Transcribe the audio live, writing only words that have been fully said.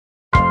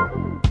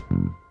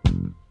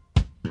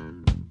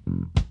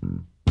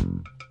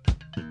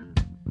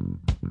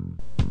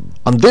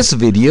On this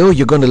video,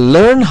 you're going to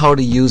learn how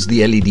to use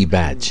the LED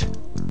badge.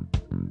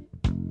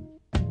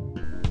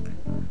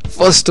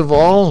 First of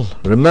all,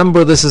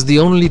 remember this is the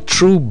only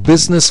true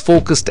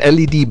business-focused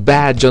LED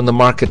badge on the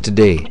market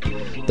today.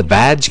 The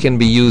badge can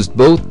be used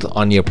both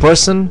on your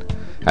person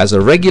as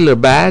a regular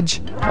badge,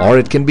 or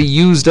it can be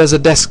used as a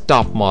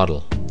desktop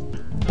model.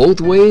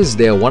 Both ways,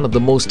 they are one of the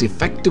most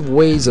effective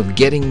ways of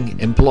getting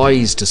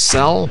employees to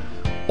sell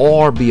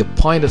or be a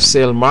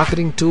point-of-sale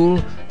marketing tool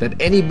that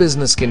any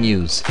business can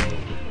use.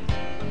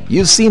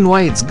 You've seen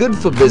why it's good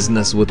for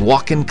business with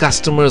walk-in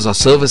customers or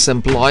service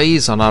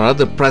employees on our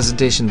other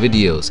presentation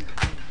videos.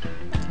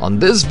 On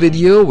this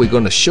video, we're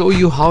going to show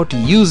you how to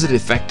use it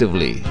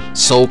effectively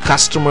so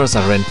customers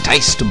are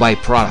enticed to buy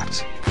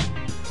product.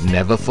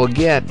 Never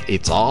forget,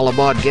 it's all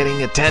about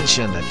getting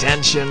attention,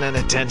 attention, and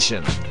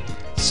attention.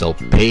 So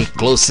pay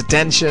close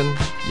attention.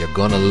 You're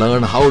going to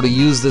learn how to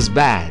use this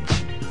badge.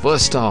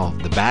 First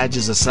off, the badge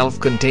is a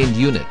self-contained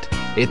unit.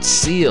 It's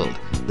sealed.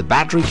 The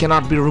battery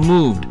cannot be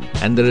removed,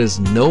 and there is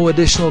no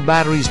additional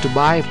batteries to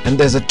buy, and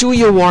there's a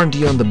 2-year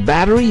warranty on the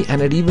battery,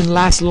 and it even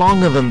lasts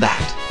longer than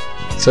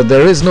that. So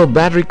there is no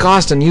battery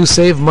cost and you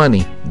save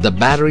money. The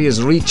battery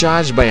is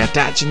recharged by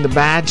attaching the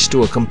badge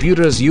to a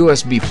computer's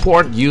USB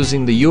port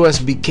using the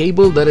USB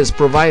cable that is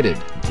provided.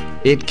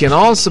 It can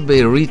also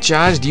be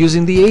recharged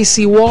using the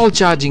AC wall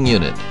charging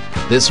unit.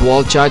 This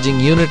wall charging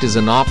unit is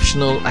an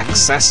optional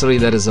accessory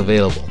that is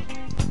available.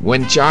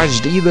 When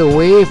charged either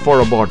way for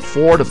about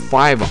 4 to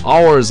 5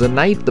 hours a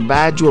night, the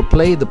badge will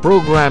play the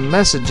program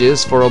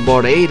messages for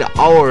about 8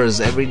 hours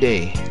every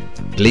day.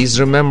 Please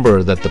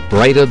remember that the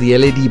brighter the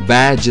LED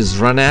badge is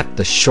run at,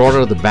 the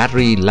shorter the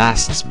battery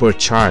lasts per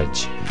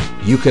charge.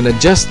 You can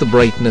adjust the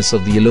brightness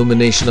of the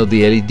illumination of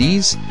the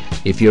LEDs.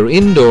 If you're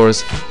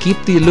indoors, keep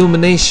the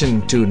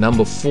illumination to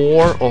number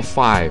 4 or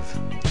 5.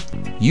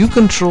 You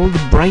control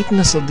the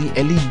brightness of the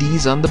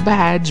LEDs on the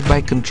badge by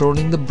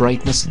controlling the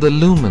brightness of the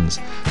lumens.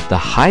 The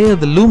higher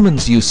the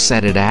lumens you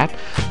set it at,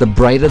 the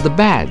brighter the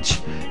badge.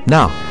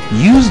 Now,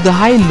 use the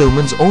high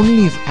lumens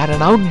only if at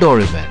an outdoor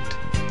event.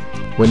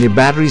 When your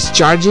battery is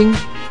charging,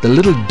 the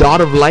little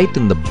dot of light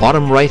in the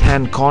bottom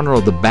right-hand corner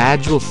of the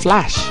badge will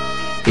flash.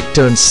 It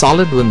turns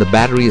solid when the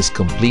battery is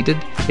completed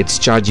its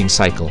charging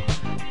cycle.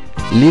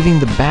 Leaving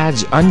the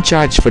badge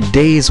uncharged for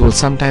days will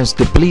sometimes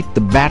deplete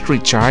the battery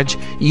charge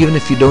even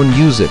if you don't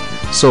use it,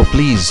 so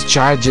please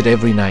charge it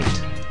every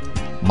night.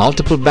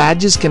 Multiple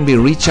badges can be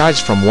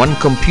recharged from one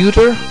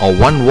computer or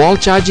one wall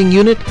charging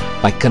unit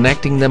by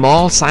connecting them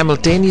all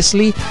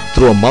simultaneously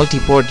through a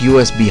multi-port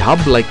USB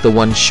hub like the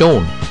one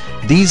shown.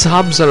 These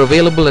hubs are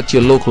available at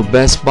your local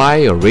Best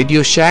Buy or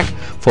Radio Shack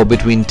for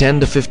between $10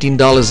 to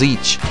 $15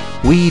 each.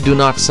 We do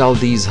not sell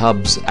these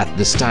hubs at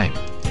this time.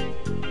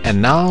 And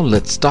now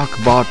let's talk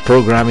about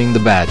programming the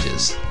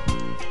badges.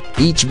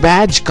 Each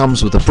badge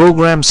comes with a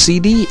program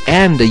CD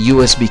and a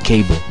USB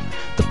cable.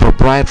 The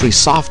proprietary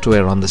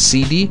software on the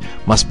CD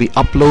must be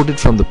uploaded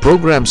from the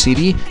program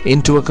CD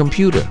into a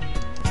computer.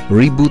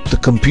 Reboot the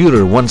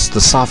computer once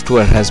the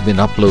software has been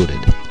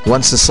uploaded.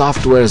 Once the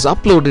software is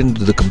uploaded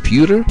into the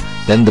computer,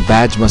 then the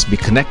badge must be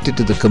connected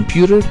to the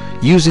computer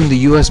using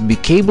the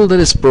USB cable that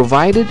is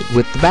provided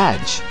with the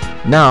badge.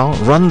 Now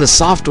run the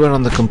software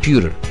on the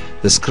computer.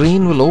 The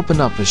screen will open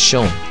up as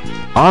shown.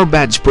 Our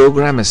badge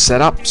program is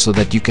set up so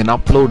that you can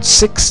upload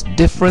 6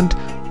 different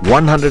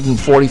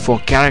 144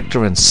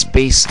 character and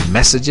space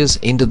messages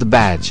into the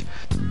badge.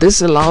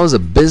 This allows a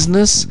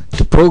business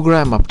to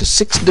program up to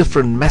 6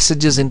 different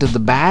messages into the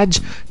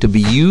badge to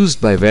be used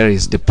by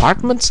various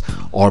departments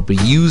or be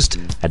used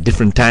at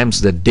different times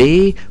of the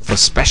day for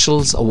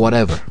specials or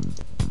whatever.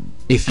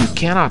 If you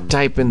cannot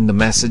type in the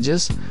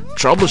messages,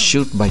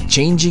 troubleshoot by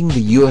changing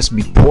the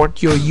USB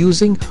port you're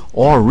using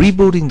or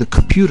rebooting the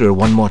computer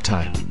one more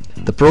time.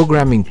 The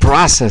programming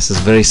process is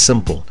very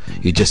simple.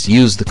 You just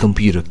use the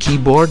computer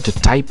keyboard to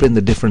type in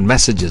the different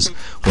messages.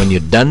 When you're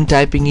done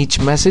typing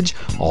each message,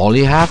 all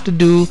you have to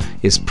do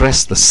is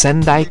press the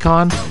send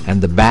icon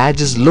and the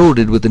badge is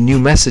loaded with the new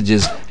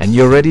messages and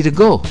you're ready to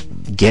go.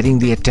 Getting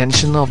the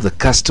attention of the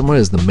customer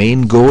is the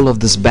main goal of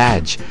this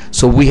badge.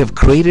 So we have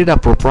created a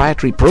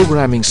proprietary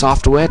programming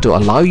software to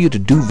allow you to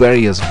do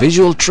various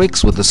visual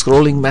tricks with the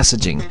scrolling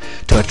messaging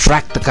to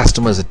attract the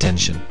customer's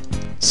attention.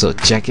 So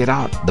check it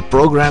out. The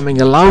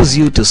programming allows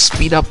you to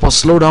speed up or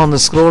slow down the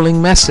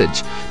scrolling message,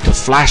 to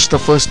flash the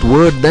first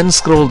word then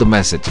scroll the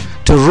message,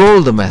 to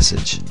roll the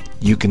message.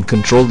 You can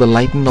control the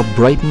lighten or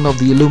brighten of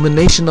the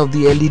illumination of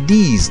the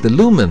LEDs, the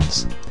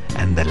lumens.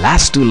 And the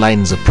last 2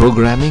 lines of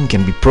programming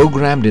can be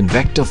programmed in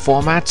vector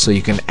format so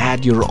you can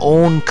add your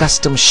own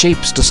custom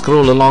shapes to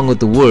scroll along with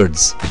the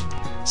words.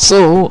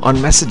 So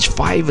on message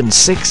 5 and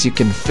 6 you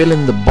can fill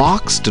in the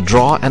box to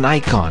draw an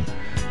icon.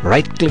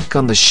 Right-click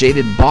on the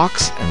shaded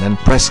box and then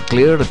press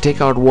clear to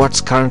take out what's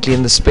currently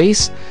in the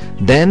space.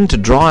 Then to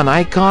draw an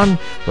icon,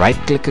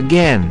 right-click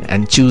again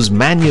and choose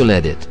Manual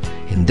Edit.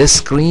 In this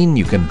screen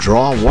you can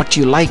draw what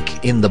you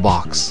like in the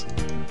box.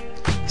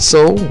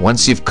 So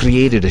once you've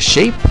created a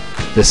shape,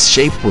 this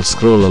shape will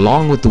scroll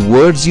along with the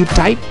words you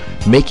type,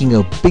 making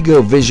a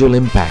bigger visual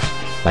impact.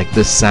 like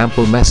this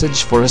sample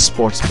message for a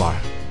sports bar.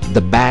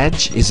 The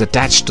badge is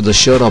attached to the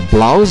shirt or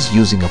blouse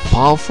using a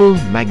powerful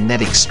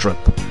magnetic strip.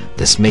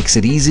 This makes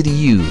it easy to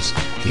use.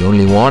 The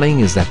only warning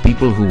is that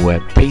people who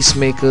wear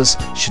pacemakers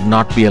should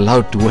not be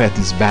allowed to wear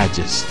these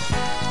badges.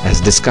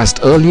 As discussed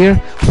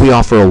earlier, we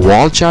offer a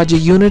wall charger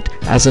unit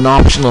as an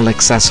optional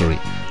accessory.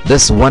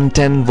 This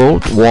 110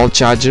 volt wall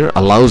charger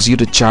allows you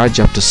to charge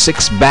up to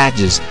 6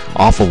 badges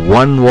off of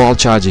one wall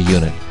charger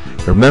unit.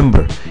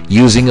 Remember,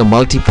 using a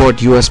multi-port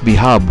USB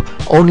hub,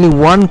 only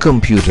one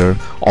computer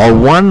or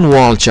one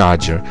wall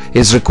charger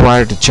is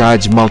required to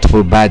charge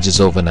multiple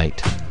badges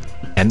overnight.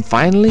 And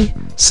finally,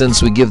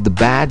 since we give the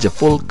badge a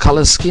full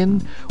color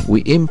skin,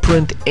 we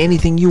imprint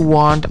anything you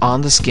want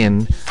on the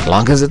skin,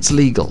 long as it's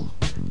legal.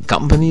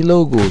 Company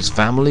logos,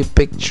 family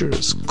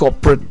pictures,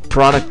 corporate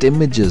product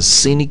images,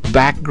 scenic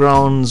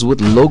backgrounds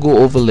with logo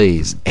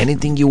overlays,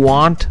 anything you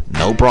want,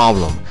 no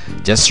problem.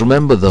 Just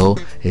remember though,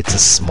 it's a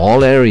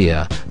small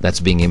area that's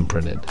being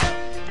imprinted.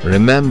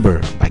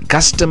 Remember, by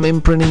custom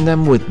imprinting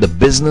them with the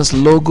business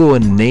logo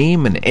and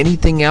name and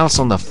anything else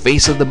on the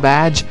face of the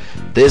badge,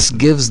 this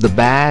gives the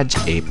badge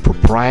a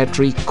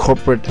proprietary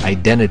corporate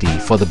identity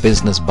for the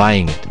business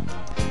buying it.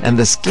 And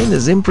the skin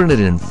is imprinted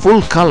in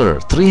full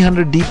color,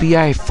 300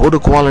 dpi photo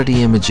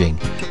quality imaging.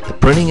 The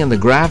printing and the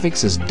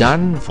graphics is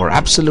done for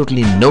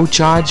absolutely no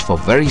charge for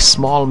very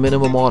small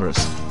minimum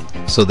orders.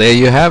 So there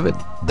you have it.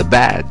 The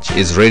badge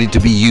is ready to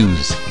be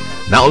used.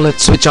 Now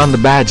let's switch on the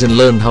badge and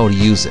learn how to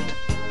use it.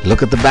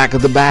 Look at the back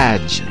of the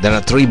badge. There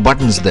are 3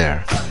 buttons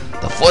there.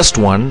 The first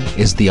one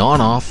is the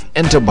on-off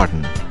enter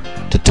button.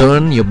 To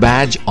turn your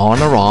badge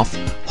on or off,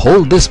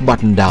 hold this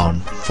button down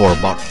for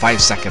about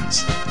 5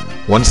 seconds.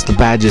 Once the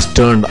badge is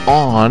turned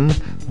on,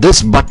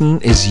 this button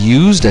is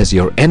used as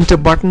your enter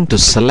button to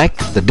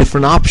select the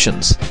different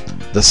options.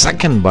 The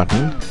second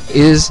button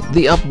is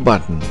the up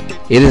button.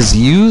 It is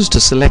used to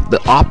select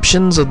the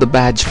options of the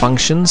badge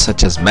functions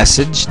such as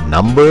message,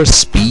 number,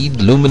 speed,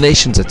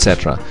 illuminations,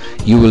 etc.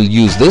 You will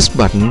use this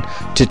button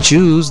to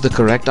choose the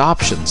correct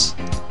options.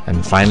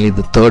 And finally,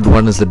 the third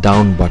one is the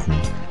down button.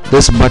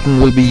 This button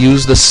will be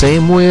used the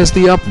same way as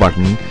the up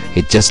button.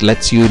 It just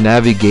lets you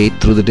navigate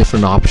through the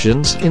different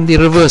options in the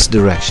reverse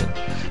direction.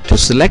 To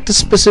select a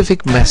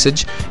specific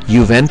message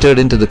you've entered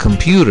into the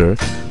computer,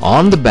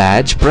 on the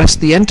badge, press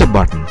the enter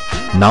button.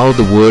 Now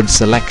the word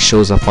select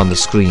shows up on the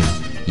screen.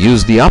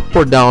 Use the up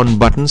or down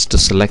buttons to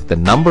select the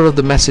number of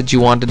the message you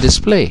want to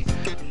display.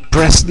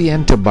 Press the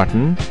enter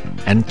button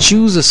and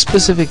choose a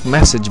specific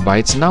message by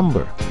its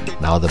number.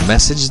 Now the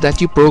message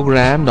that you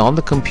programmed on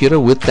the computer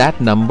with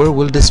that number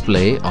will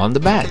display on the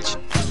badge.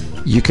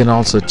 You can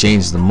also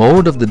change the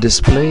mode of the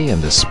display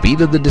and the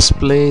speed of the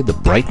display, the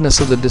brightness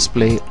of the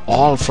display,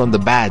 all from the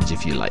badge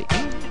if you like.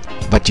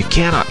 But you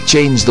cannot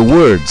change the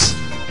words.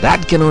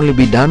 That can only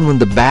be done when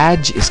the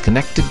badge is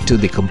connected to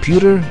the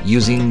computer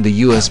using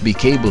the USB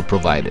cable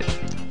provided.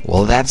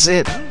 Well, that's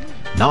it.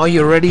 Now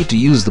you're ready to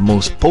use the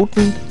most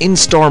potent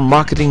in-store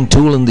marketing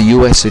tool in the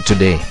USA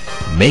today.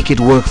 Make it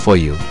work for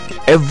you.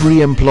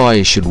 Every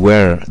employee should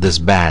wear this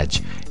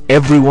badge.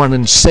 Everyone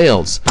in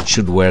sales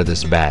should wear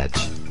this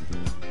badge.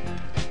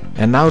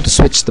 And now to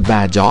switch the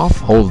badge off,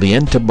 hold the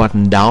enter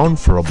button down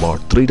for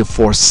about 3 to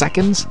 4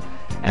 seconds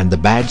and the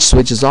badge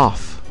switches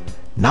off.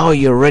 Now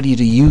you're ready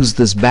to use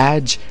this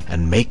badge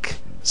and make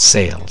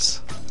sales.